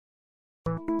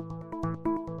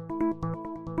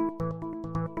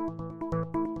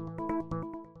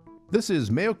This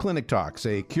is Mayo Clinic Talks,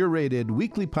 a curated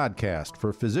weekly podcast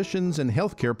for physicians and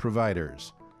healthcare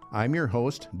providers. I'm your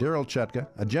host, Daryl Chutka,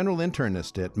 a general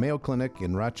internist at Mayo Clinic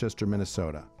in Rochester,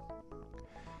 Minnesota.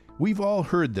 We've all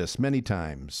heard this many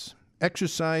times.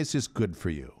 Exercise is good for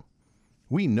you.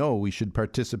 We know we should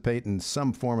participate in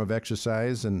some form of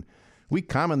exercise, and we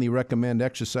commonly recommend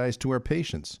exercise to our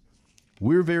patients.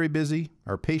 We're very busy,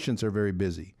 our patients are very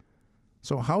busy.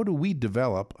 So how do we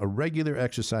develop a regular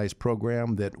exercise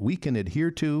program that we can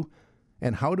adhere to,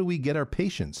 and how do we get our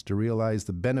patients to realize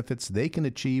the benefits they can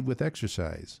achieve with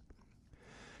exercise?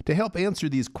 To help answer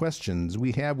these questions,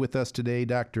 we have with us today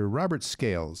Dr. Robert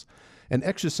Scales, an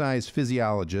exercise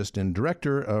physiologist and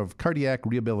director of cardiac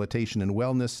rehabilitation and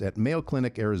wellness at Mayo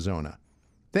Clinic, Arizona.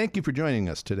 Thank you for joining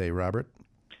us today, Robert.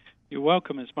 You're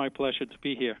welcome. It's my pleasure to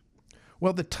be here.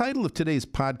 Well, the title of today's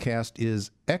podcast is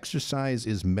Exercise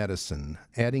is Medicine,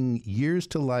 Adding Years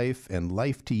to Life and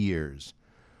Life to Years.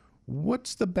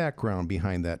 What's the background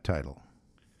behind that title?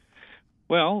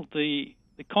 Well, the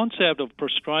concept of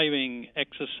prescribing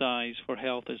exercise for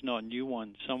health is not a new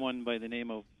one. Someone by the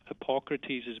name of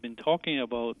Hippocrates has been talking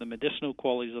about the medicinal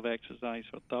qualities of exercise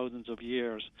for thousands of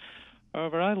years.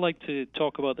 However, I'd like to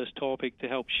talk about this topic to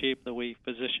help shape the way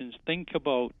physicians think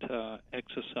about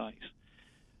exercise.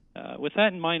 With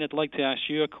that in mind, I'd like to ask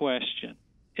you a question.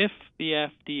 If the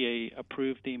FDA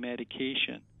approved a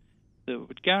medication that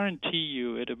would guarantee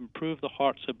you it would improve the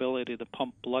heart's ability to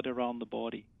pump blood around the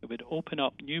body, it would open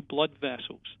up new blood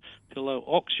vessels to allow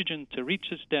oxygen to reach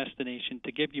its destination,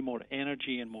 to give you more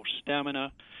energy and more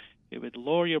stamina, it would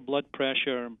lower your blood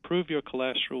pressure, improve your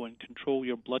cholesterol, and control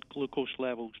your blood glucose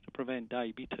levels to prevent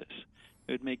diabetes.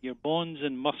 It would make your bones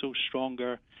and muscles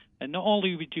stronger. And not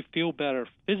only would you feel better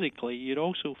physically, you'd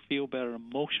also feel better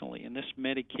emotionally. And this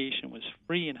medication was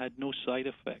free and had no side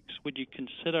effects. Would you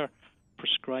consider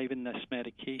prescribing this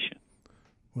medication?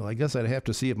 Well, I guess I'd have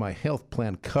to see if my health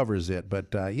plan covers it.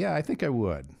 But yeah, I think I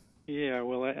would. Yeah,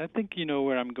 well, I think you know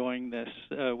where I'm going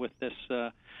with this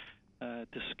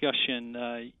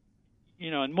discussion.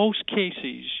 In most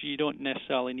cases, you don't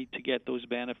necessarily need to get those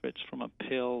benefits from a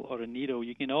pill or a needle.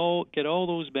 You can get all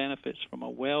those benefits from a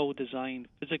well-designed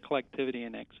physical activity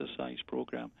and exercise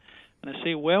program. And I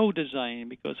say well-designed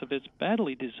because if it's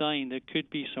badly designed, there could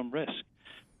be some risk.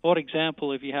 For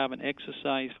example, if you have an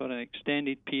exercise for an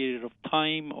extended period of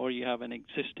time, or you have an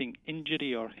existing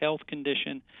injury or health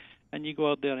condition, and you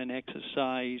go out there and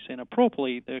exercise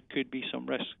inappropriately, there could be some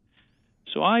risk.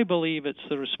 So I believe it's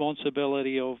the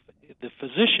responsibility of the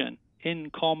physician in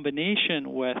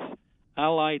combination with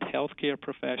allied healthcare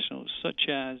professionals such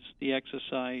as the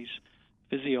exercise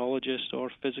physiologist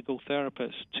or physical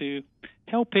therapist to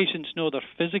help patients know their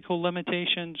physical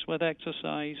limitations with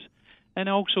exercise and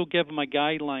also give them a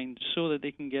guideline so that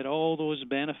they can get all those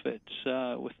benefits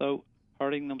without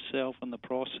hurting themselves in the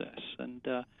process. And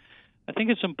I think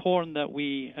it's important that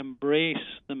we embrace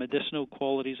the medicinal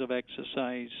qualities of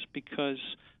exercise because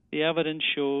the evidence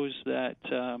shows that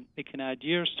it can add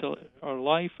years to our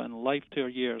life and life to our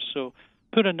years. So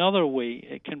put another way,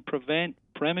 it can prevent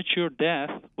premature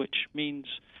death, which means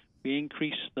we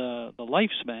increase the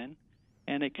lifespan,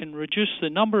 and it can reduce the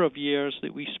number of years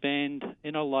that we spend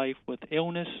in our life with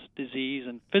illness, disease,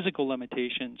 and physical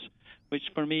limitations, which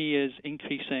for me is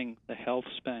increasing the health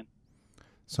span.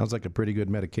 Sounds like a pretty good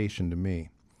medication to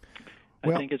me.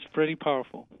 I think it's pretty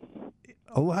powerful.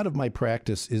 A lot of my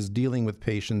practice is dealing with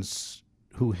patients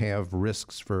who have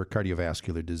risks for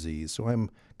cardiovascular disease. So I'm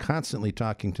constantly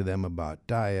talking to them about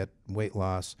diet, weight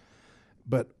loss.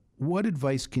 But what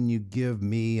advice can you give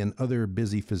me and other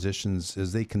busy physicians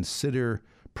as they consider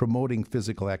promoting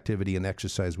physical activity and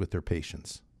exercise with their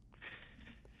patients?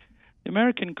 The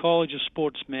American College of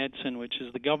Sports Medicine, which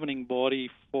is the governing body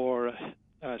for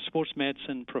sports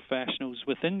medicine professionals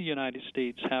within the United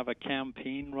States, have a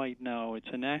campaign right now. It's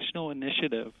a national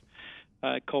initiative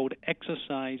called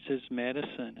Exercise is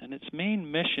Medicine, and its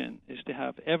main mission is to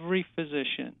have every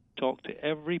physician talk to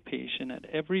every patient at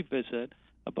every visit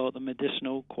about the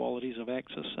medicinal qualities of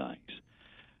exercise.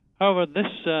 However,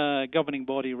 this governing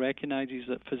body recognizes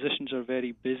that physicians are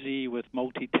very busy with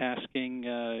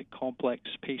multitasking, complex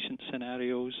patient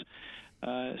scenarios.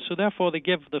 So therefore, they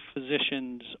give the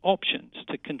physicians options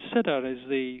to consider as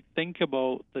they think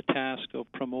about the task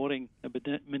of promoting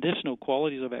the medicinal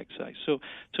qualities of exercise. So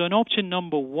in option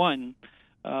number one,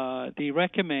 they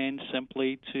recommend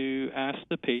simply to ask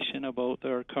the patient about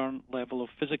their current level of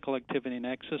physical activity and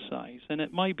exercise. And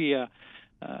it might be a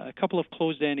couple of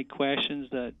closed-ended questions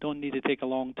that don't need to take a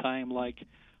long time, like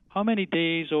how many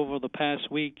days over the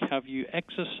past week have you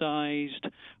exercised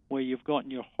where you've gotten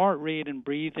your heart rate and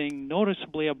breathing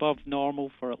noticeably above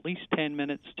normal for at least 10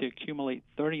 minutes to accumulate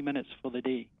 30 minutes for the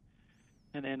day.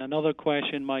 And then another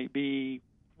question might be,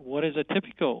 what is a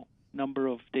typical number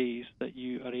of days that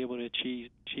you are able to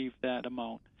achieve that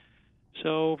amount?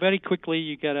 So very quickly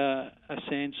you get a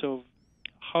sense of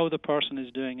how the person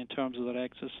is doing in terms of their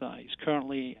exercise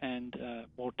currently and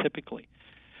more typically.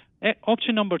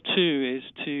 Option number 2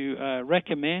 is to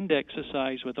recommend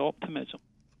exercise with optimism.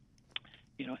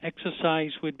 You know,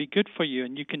 exercise would be good for you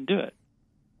and you can do it.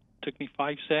 Took me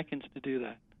 5 seconds to do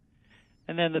that.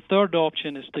 And then the third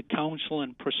option is to counsel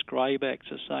and prescribe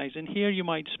exercise. And here you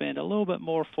might spend a little bit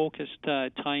more focused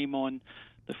time on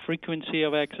the frequency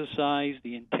of exercise,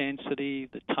 the intensity,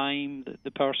 the time that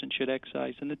the person should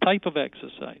exercise, and the type of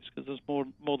exercise, because there's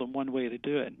more than one way to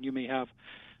do it. You may have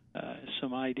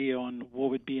some idea on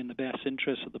what would be in the best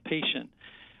interest of the patient.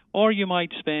 Or you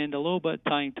might spend a little bit of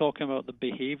time talking about the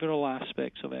behavioral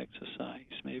aspects of exercise,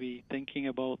 maybe thinking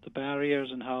about the barriers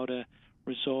and how to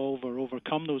resolve or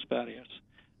overcome those barriers.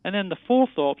 And then the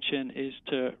fourth option is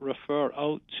to refer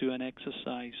out to an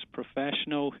exercise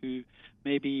professional who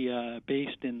may be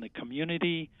based in the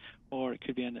community, or it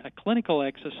could be a clinical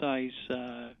exercise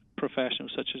professional,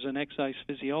 such as an exercise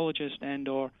physiologist and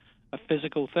or a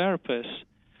physical therapist.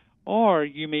 Or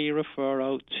you may refer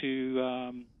out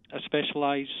to a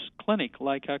specialized clinic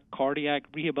like a cardiac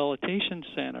rehabilitation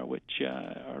center, which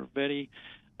are very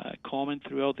common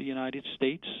throughout the United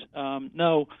States.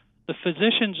 Now, the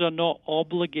physicians are not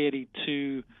obligated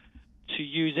to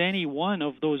use any one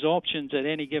of those options at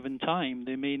any given time.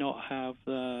 They may not have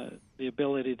the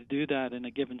ability to do that in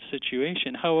a given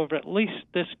situation. However, at least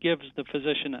this gives the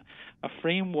physician a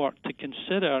framework to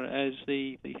consider as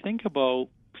they think about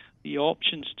the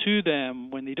options to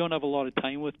them when they don't have a lot of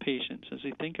time with patients, as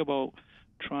they think about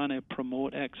trying to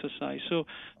promote exercise. So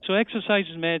exercise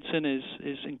medicine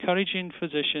is encouraging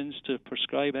physicians to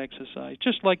prescribe exercise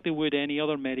just like they would any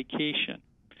other medication.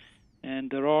 And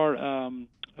there are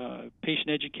patient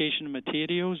education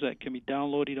materials that can be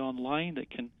downloaded online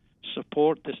that can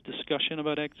support this discussion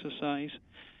about exercise.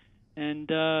 And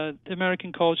the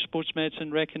American College of Sports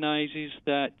Medicine recognizes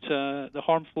that the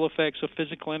harmful effects of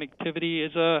physical inactivity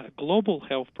is a global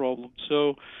health problem.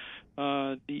 So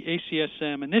the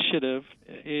ACSM initiative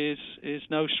is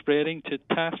now spreading to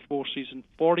task forces in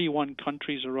 41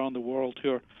 countries around the world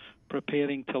who are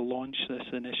preparing to launch this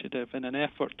initiative in an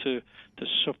effort to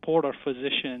support our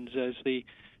physicians as they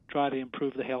try to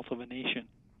improve the health of a nation.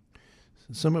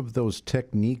 Some of those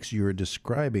techniques you're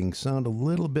describing sound a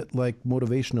little bit like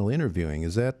motivational interviewing.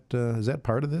 Is that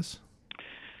part of this?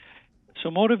 So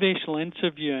motivational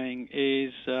interviewing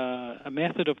is a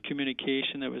method of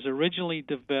communication that was originally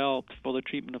developed for the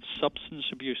treatment of substance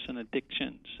abuse and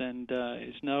addictions, and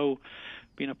is now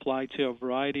being applied to a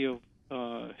variety of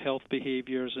health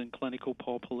behaviors in clinical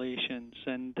populations.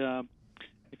 And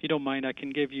if you don't mind, I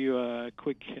can give you a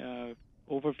quick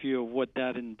overview of what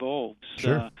that involves.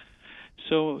 Sure.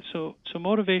 So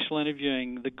motivational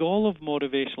interviewing, the goal of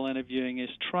motivational interviewing is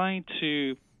trying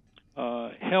to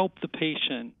help the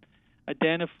patient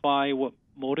identify what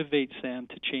motivates them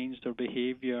to change their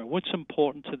behavior, what's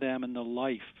important to them in their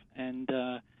life, and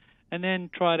then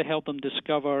try to help them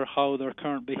discover how their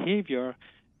current behavior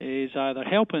is either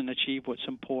helping achieve what's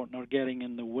important or getting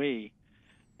in the way.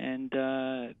 And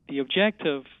the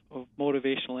objective of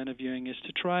motivational interviewing is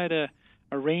to try to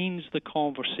arrange the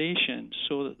conversation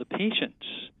so that the patients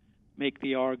make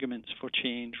the arguments for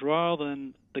change rather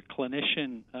than the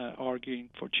clinician arguing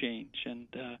for change. And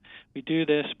we do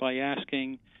this by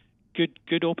asking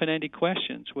good open-ended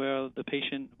questions where the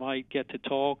patient might get to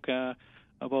talk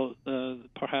about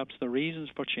perhaps the reasons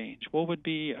for change. What would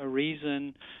be a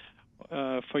reason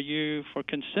for you for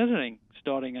considering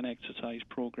starting an exercise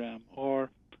program? Or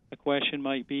a question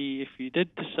might be, if you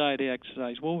did decide to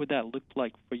exercise, what would that look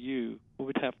like for you? What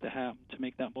would have to happen to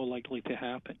make that more likely to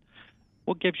happen?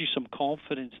 What gives you some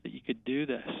confidence that you could do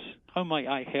this? How might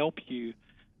I help you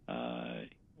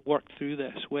work through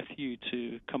this with you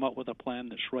to come up with a plan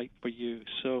that's right for you?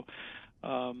 So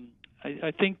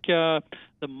I think the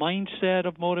mindset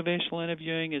of motivational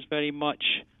interviewing is very much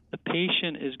the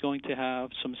patient is going to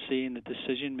have some say in the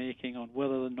decision-making on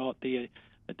whether or not they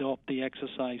adopt the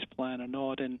exercise plan or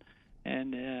not. And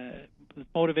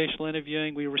motivational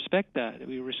interviewing, we respect that.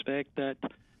 We respect that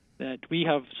we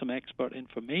have some expert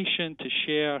information to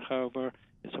share. However,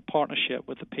 it's a partnership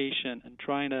with the patient and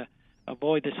trying to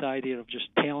avoid this idea of just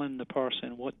telling the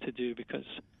person what to do, because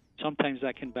sometimes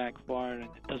that can backfire and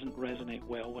it doesn't resonate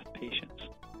well with patients.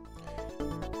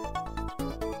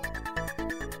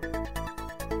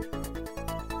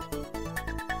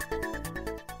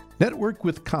 Network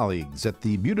with colleagues at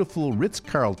the beautiful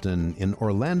Ritz-Carlton in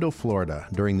Orlando, Florida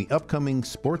during the upcoming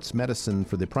Sports Medicine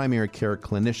for the Primary Care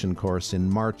Clinician course in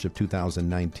March of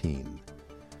 2019.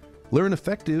 Learn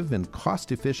effective and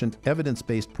cost-efficient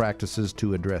evidence-based practices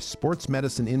to address sports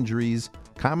medicine injuries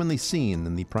commonly seen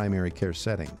in the primary care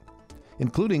setting,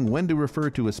 including when to refer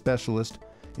to a specialist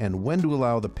and when to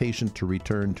allow the patient to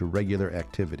return to regular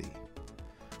activity.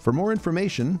 For more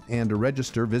information and to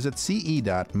register, visit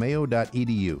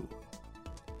ce.mayo.edu.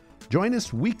 Join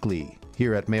us weekly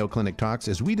here at Mayo Clinic Talks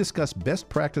as we discuss best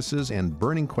practices and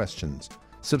burning questions.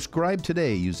 Subscribe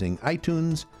today using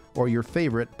iTunes or your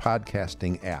favorite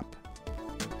podcasting app.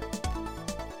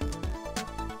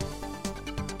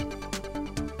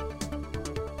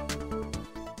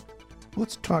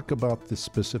 Let's talk about the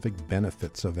specific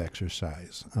benefits of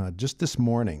exercise. Just this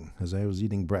morning, as I was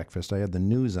eating breakfast, I had the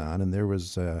news on, and there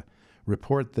was a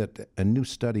report that a new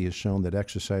study has shown that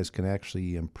exercise can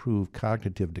actually improve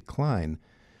cognitive decline.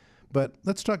 But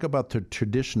let's talk about the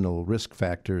traditional risk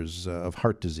factors of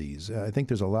heart disease. I think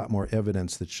there's a lot more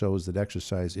evidence that shows that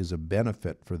exercise is a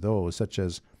benefit for those, such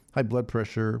as high blood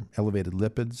pressure, elevated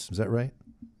lipids. Is that right?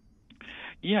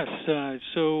 Yes,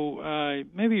 so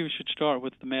maybe we should start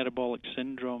with the metabolic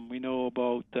syndrome. We know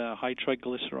about high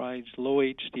triglycerides, low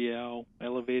HDL,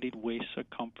 elevated waist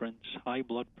circumference, high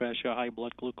blood pressure, high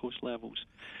blood glucose levels.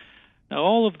 Now,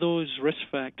 all of those risk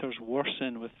factors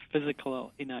worsen with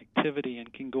physical inactivity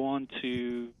and can go on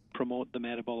to promote the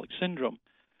metabolic syndrome.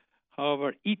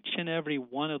 However, each and every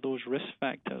one of those risk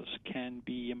factors can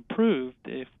be improved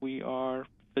if we are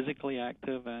physically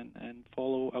active and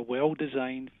follow a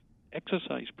well-designed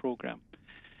exercise program.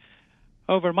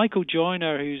 However, Michael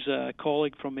Joyner, who's a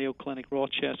colleague from Mayo Clinic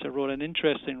Rochester, wrote an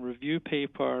interesting review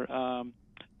paper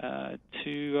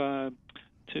to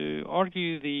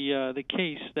argue the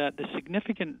case that the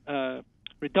significant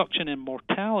reduction in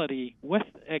mortality with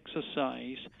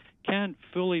exercise can't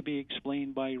fully be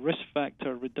explained by risk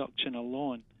factor reduction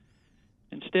alone.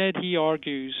 Instead, he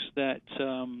argues that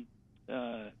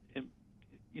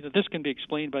this can be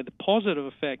explained by the positive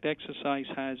effect exercise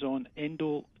has on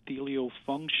endothelial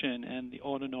function and the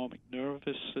autonomic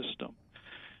nervous system.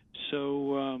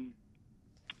 So,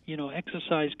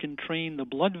 exercise can train the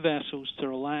blood vessels to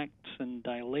relax and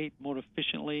dilate more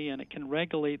efficiently, and it can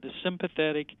regulate the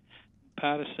sympathetic,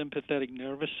 parasympathetic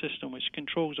nervous system, which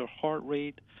controls our heart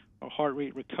rate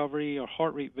recovery, our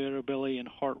heart rate variability, and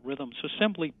heart rhythm. So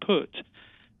simply put,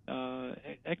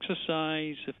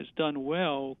 exercise, if it's done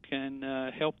well, can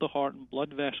help the heart and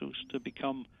blood vessels to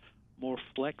become more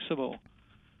flexible.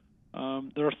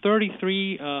 There are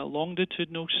 33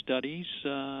 longitudinal studies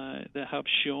that have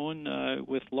shown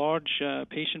with large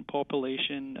patient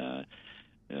population,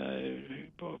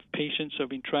 patients have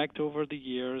been tracked over the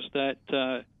years, that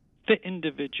fit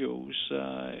individuals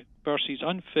versus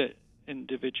unfit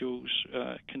individuals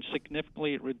can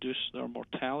significantly reduce their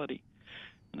mortality.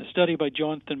 In a study by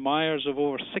Jonathan Myers of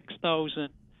over 6,000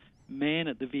 men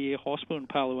at the VA hospital in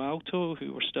Palo Alto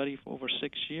who were studied for over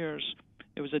 6 years,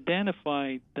 it was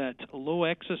identified that low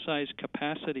exercise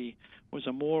capacity was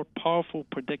a more powerful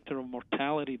predictor of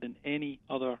mortality than any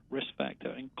other risk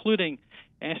factor, including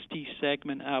ST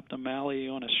segment abnormality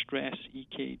on a stress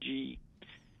EKG.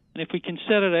 And if we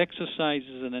consider exercise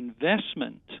as an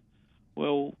investment,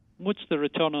 well, what's the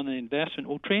return on the investment?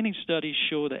 Well, training studies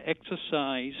show that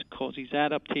exercise causes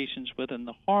adaptations within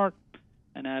the heart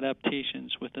and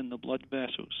adaptations within the blood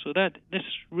vessels. So that this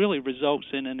really results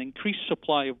in an increased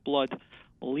supply of blood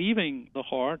leaving the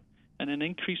heart and an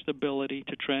increased ability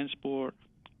to transport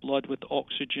blood with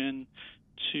oxygen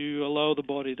to allow the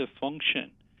body to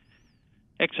function.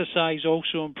 Exercise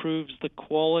also improves the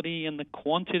quality and the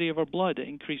quantity of our blood. It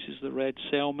increases the red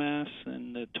cell mass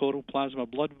and the total plasma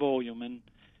blood volume. And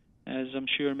as I'm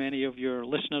sure many of your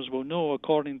listeners will know,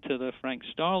 according to the Frank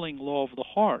Starling law of the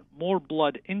heart, more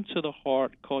blood into the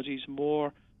heart causes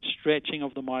more stretching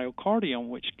of the myocardium,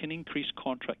 which can increase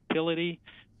contractility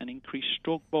and increase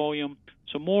stroke volume.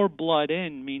 So more blood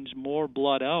in means more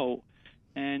blood out.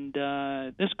 And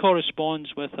this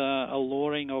corresponds with a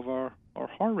lowering of our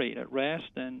heart rate at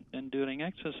rest and during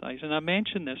exercise. And I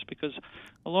mention this because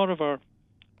a lot of our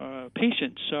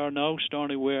patients are now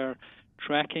starting to wear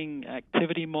tracking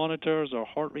activity monitors or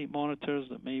heart rate monitors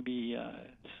that may be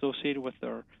associated with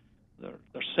their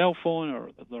cell phone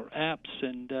or their apps.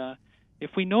 And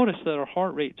if we notice that our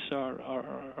heart rates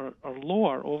are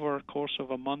lower over a course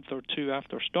of a month or two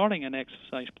after starting an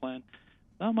exercise plan,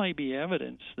 that might be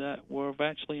evidence that we've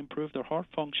actually improved our heart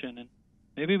function. And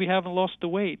maybe we haven't lost the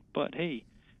weight, but hey,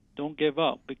 don't give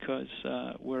up, because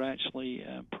we're actually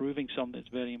improving something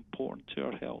that's very important to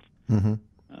our health. Mm-hmm.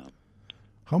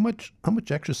 How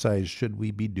much exercise should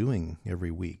we be doing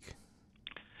every week?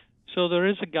 So there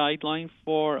is a guideline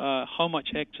for how much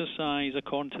exercise,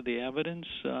 according to the evidence,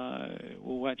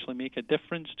 will actually make a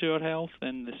difference to our health.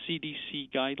 And the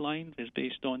CDC guideline is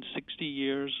based on 60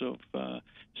 years of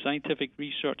scientific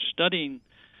research studying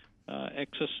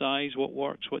exercise, what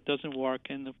works, what doesn't work,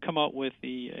 and they've come up with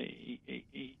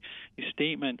a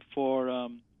statement for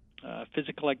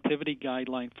physical activity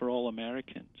guideline for all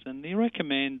Americans. And they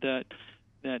recommend that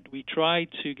we try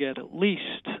to get at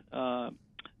least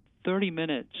 30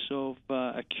 minutes of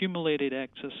accumulated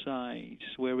exercise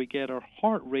where we get our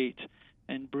heart rate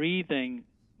and breathing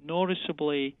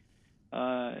noticeably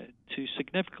to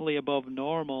significantly above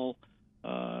normal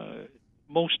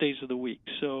most days of the week.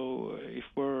 So if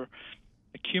we're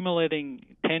accumulating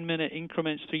 10-minute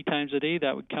increments 3 times a day,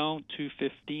 that would count.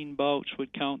 15 bouts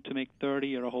would count to make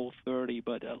 30 or a whole 30,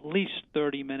 but at least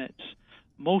 30 minutes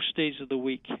most days of the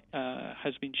week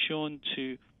has been shown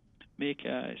to make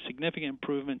significant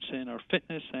improvements in our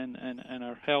fitness and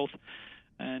our health.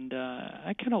 And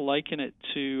I kind of liken it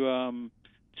to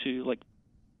like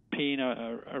paying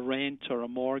a rent or a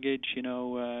mortgage. You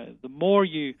know, the more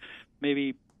you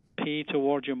maybe pay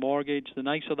towards your mortgage, the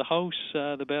nicer the house,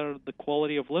 the better the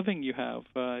quality of living you have.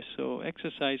 So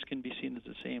exercise can be seen as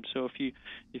the same. So if you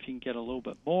can get a little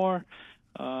bit more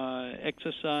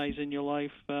exercise in your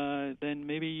life, then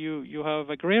maybe you have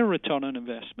a greater return on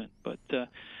investment. But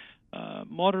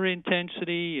moderate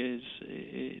intensity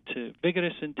to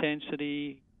vigorous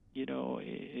intensity, you know,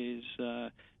 is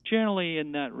generally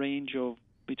in that range of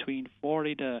between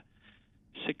 40 to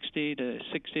 60 to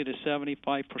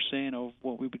 75% of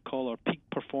what we would call our peak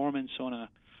performance on a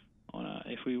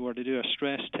if we were to do a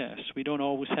stress test. We don't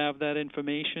always have that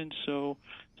information, so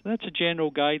that's a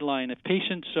general guideline. If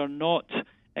patients are not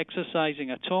exercising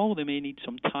at all, they may need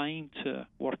some time to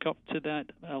work up to that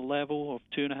level of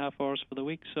 2.5 hours for the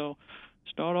week. So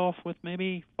start off with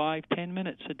maybe 5-10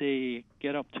 minutes a day,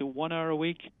 get up to 1 hour a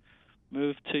week,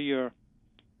 move to your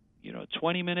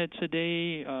 20 minutes a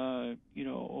day,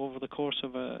 over the course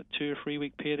of a 2 or 3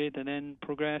 week period, and then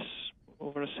progress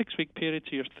over a 6-week period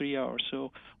to your 3 hours.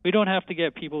 So we don't have to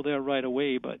get people there right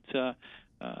away, but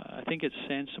I think it's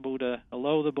sensible to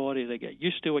allow the body to get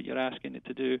used to what you're asking it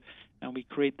to do, and we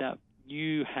create that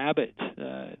new habit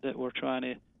that we're trying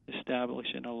to establish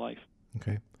in our life.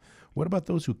 Okay. What about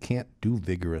those who can't do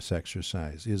vigorous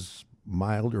exercise? Is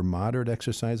mild or moderate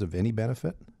exercise of any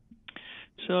benefit?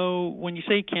 So when you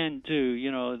say can't do,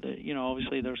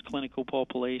 obviously there's clinical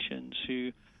populations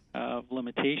who have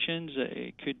limitations.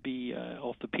 It could be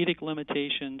orthopedic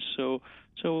limitations. So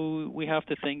we have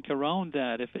to think around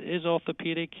that. If it is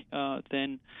orthopedic,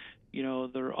 then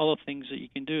there are other things that you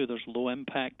can do. There's low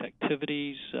impact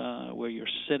activities where you're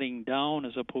sitting down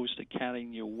as opposed to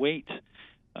carrying your weight.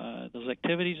 There's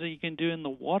activities that you can do in the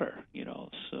water.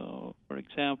 So for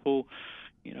example,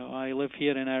 I live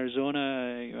here in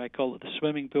Arizona. I call it the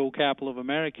swimming pool capital of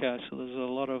America. So there's a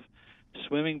lot of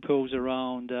swimming pools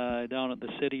around down at the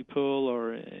city pool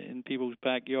or in people's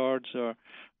backyards or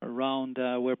around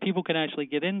where people can actually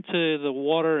get into the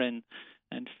water and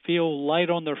feel light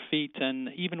on their feet and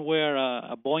even wear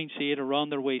a buoyancy aid around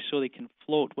their waist so they can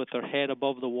float with their head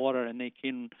above the water, and they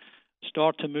can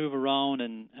start to move around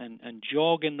and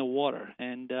jog in the water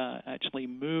and actually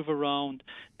move around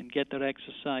and get their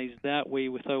exercise that way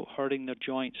without hurting their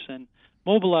joints and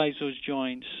mobilize those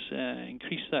joints,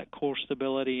 increase that core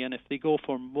stability. And if they go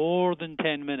for more than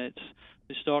 10 minutes,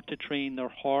 they start to train their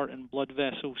heart and blood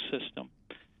vessel system.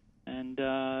 And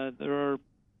there are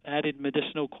added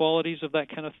medicinal qualities of that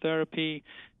kind of therapy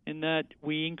in that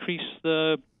we increase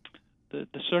the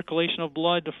circulation of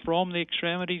blood from the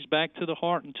extremities back to the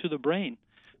heart and to the brain.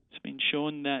 It's been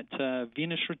shown that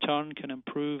venous return can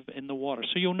improve in the water.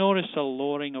 So you'll notice a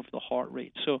lowering of the heart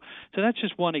rate. So that's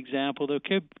just one example. There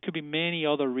could be many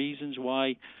other reasons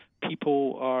why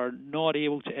people are not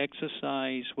able to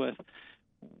exercise with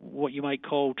what you might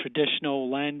call traditional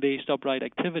land-based upright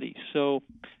activities. So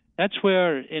that's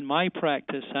where, in my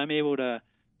practice, I'm able to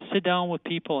sit down with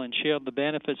people and share the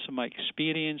benefits of my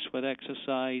experience with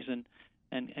exercise and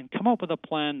come up with a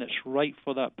plan that's right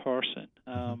for that person.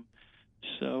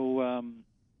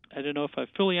 I don't know if I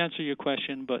fully answered your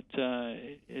question, but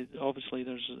obviously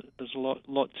there's a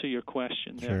lot to your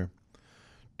question there. Sure.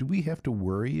 Do we have to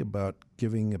worry about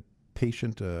giving a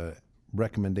patient a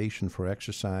recommendation for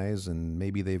exercise and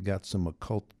maybe they've got some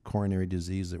occult coronary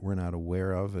disease that we're not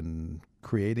aware of and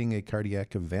creating a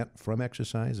cardiac event from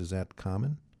exercise? Is that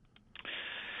common?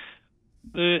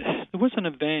 There was an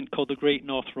event called the Great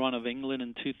North Run of England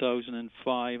in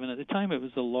 2005, and at the time it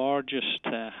was the largest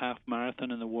half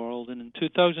marathon in the world. And in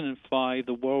 2005,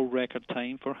 the world record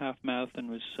time for half marathon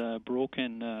was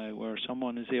broken, where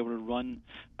someone is able to run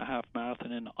a half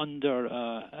marathon in under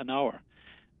an hour.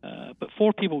 But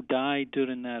 4 people died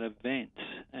during that event.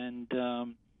 And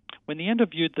when they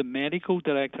interviewed the medical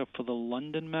director for the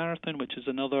London Marathon, which is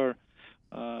another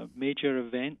major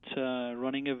event,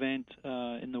 running event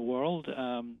in the world,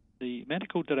 the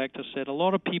medical director said a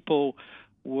lot of people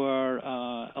were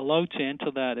allowed to enter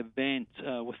that event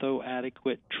without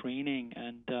adequate training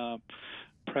and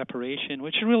preparation,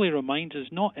 which really reminds us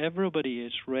not everybody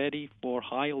is ready for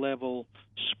high-level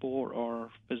sport or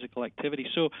physical activity.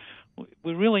 So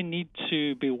we really need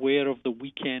to be aware of the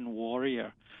weekend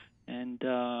warrior. And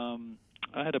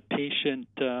I had a patient,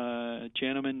 a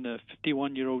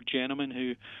 51-year-old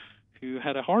gentleman who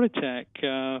had a heart attack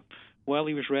while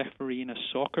he was refereeing a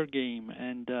soccer game,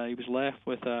 and he was left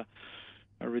with a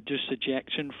reduced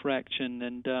ejection fraction.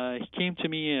 And he came to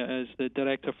me as the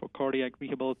director for cardiac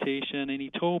rehabilitation, and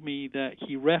he told me that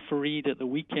he refereed at the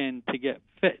weekend to get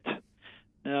fit.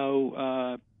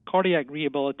 Now, cardiac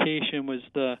rehabilitation was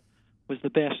the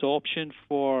best option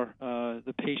for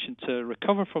the patient to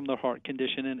recover from their heart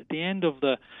condition. And at the end of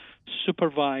the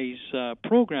supervised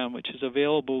program, which is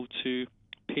available to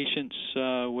patients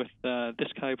with this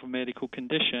type of medical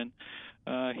condition,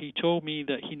 he told me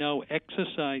that he now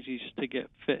exercises to get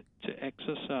fit to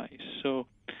exercise. So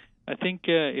I think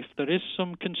if there is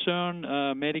some concern,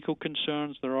 medical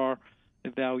concerns, there are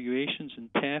evaluations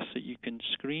and tests that you can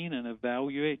screen and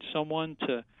evaluate someone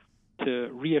to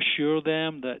reassure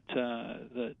them that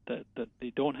they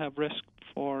don't have risk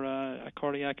for a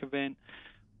cardiac event,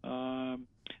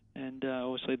 and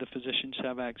obviously the physicians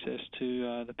have access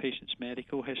to the patient's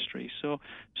medical history. So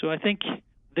I think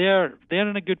they're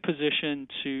in a good position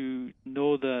to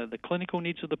know the clinical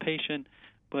needs of the patient,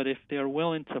 but if they're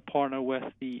willing to partner with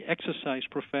the exercise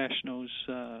professionals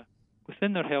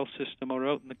within their health system or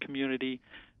out in the community,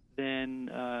 then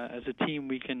as a team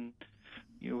we can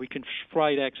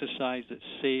provide exercise that's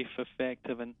safe,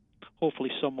 effective, and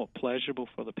hopefully somewhat pleasurable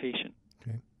for the patient.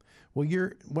 Okay. Well,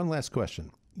 one last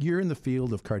question. You're in the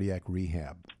field of cardiac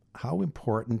rehab. How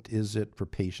important is it for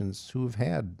patients who have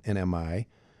had an MI,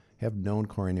 have known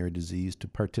coronary disease, to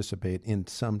participate in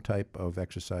some type of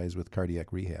exercise with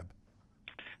cardiac rehab?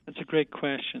 That's a great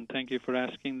question. Thank you for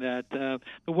asking that.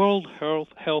 The World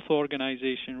Health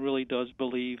Organization really does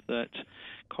believe that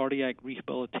cardiac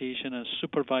rehabilitation in a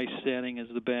supervised setting is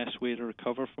the best way to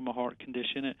recover from a heart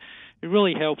condition. It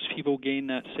really helps people gain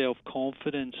that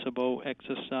self-confidence about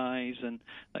exercise and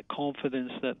that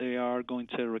confidence that they are going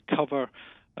to recover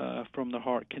from the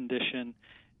heart condition.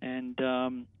 And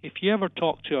if you ever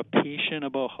talk to a patient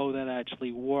about how that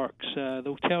actually works,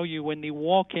 they'll tell you when they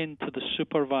walk into the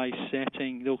supervised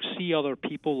setting, they'll see other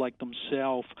people like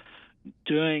themselves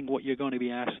doing what you're going to be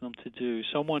asking them to do.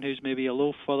 Someone who's maybe a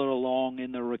little further along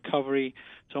in their recovery,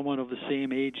 someone of the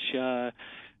same age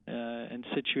and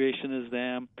situation as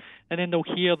them. And then they'll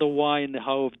hear the why and the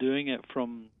how of doing it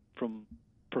from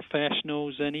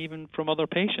professionals and even from other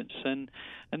patients, and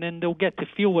then they'll get to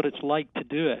feel what it's like to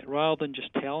do it rather than just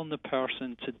telling the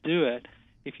person to do it.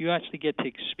 If you actually get to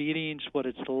experience what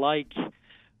it's like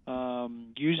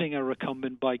using a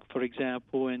recumbent bike, for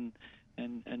example, and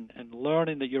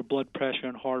learning that your blood pressure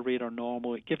and heart rate are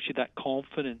normal, it gives you that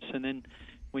confidence. And then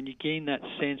when you gain that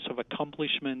sense of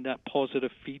accomplishment, that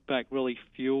positive feedback really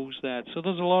fuels that. So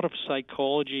there's a lot of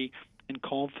psychology and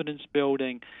confidence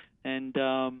building, and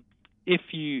if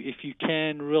you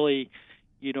can really,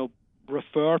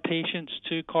 refer patients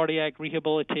to cardiac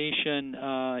rehabilitation,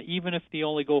 even if they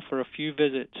only go for a few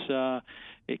visits,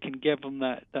 it can give them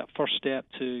that first step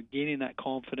to gaining that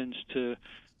confidence to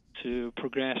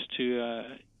progress to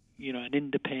an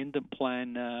independent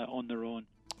plan on their own.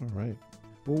 All right.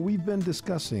 Well, we've been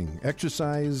discussing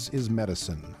Exercise is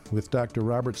Medicine with Dr.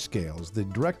 Robert Scales, the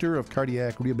Director of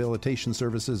Cardiac Rehabilitation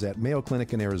Services at Mayo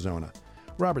Clinic in Arizona.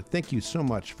 Robert, thank you so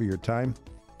much for your time.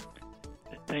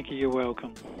 Thank you. You're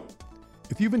welcome.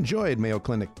 If you've enjoyed Mayo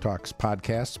Clinic Talks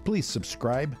podcasts, please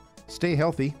subscribe, stay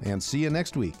healthy, and see you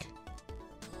next week.